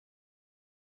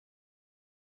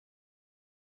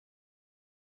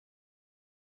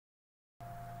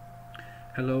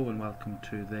Hello and welcome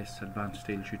to this advanced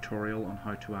steel tutorial on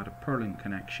how to add a purlin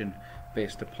connection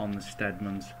based upon the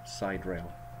Steadmans side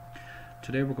rail.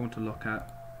 Today we're going to look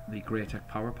at the Graitec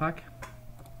PowerPack,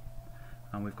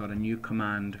 and we've got a new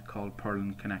command called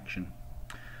purlin connection.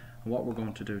 And what we're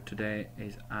going to do today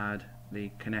is add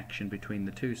the connection between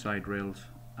the two side rails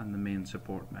and the main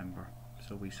support member.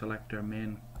 So we select our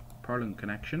main purlin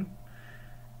connection.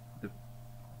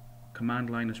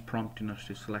 Command line is prompting us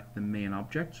to select the main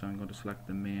object, so I'm going to select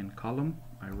the main column.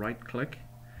 I right click,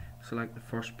 select the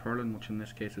first purlin, which in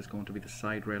this case is going to be the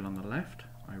side rail on the left.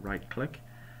 I right click.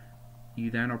 You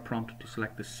then are prompted to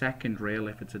select the second rail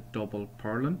if it's a double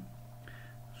purlin.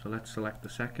 So let's select the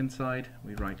second side,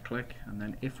 we right click, and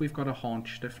then if we've got a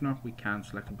haunch stiffener we can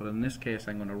select it, but in this case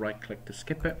I'm going to right click to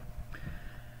skip it,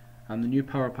 and the new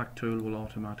PowerPack tool will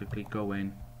automatically go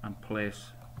in and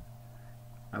place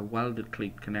a welded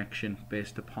cleat connection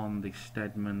based upon the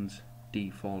Steadmans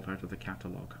default out of the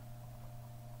catalogue.